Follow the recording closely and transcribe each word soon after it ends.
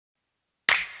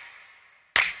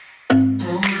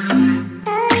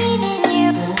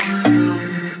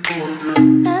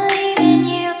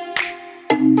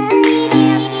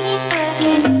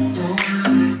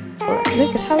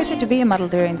model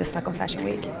during the Stockholm Fashion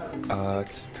Week?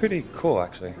 It's pretty cool,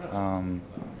 actually.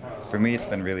 For me, it's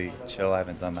been really chill. I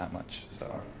haven't done that much, so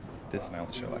this is my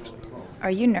only show, actually.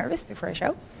 Are you nervous before a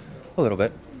show? A little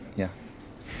bit, yeah.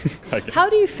 I guess. How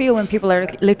do you feel when people are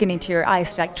looking into your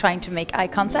eyes, like trying to make eye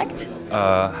contact?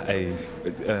 What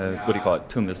do you call it?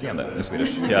 Tunnelseende in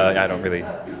Swedish. Yeah, I don't really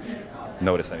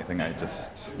notice anything. I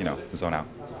just, zone out,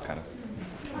 kind of.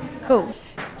 Cool.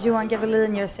 Johan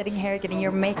Gavelin, you're sitting here getting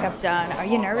your makeup done. Are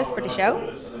you nervous for the show?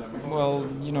 Well,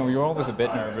 you're always a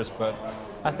bit nervous, but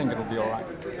I think it'll be all right.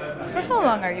 For how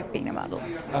long are you being a model?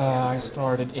 I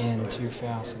started in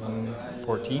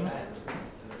 2014,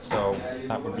 so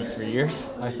that would be 3 years,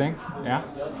 I think, yeah.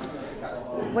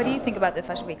 What do you think about the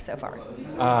Fashion Week so far?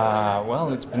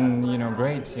 Well, it's been,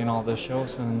 great seeing all the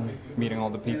shows and meeting all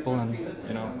the people and,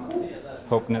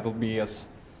 hoping it'll be as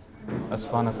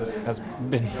fun as it has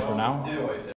been for now.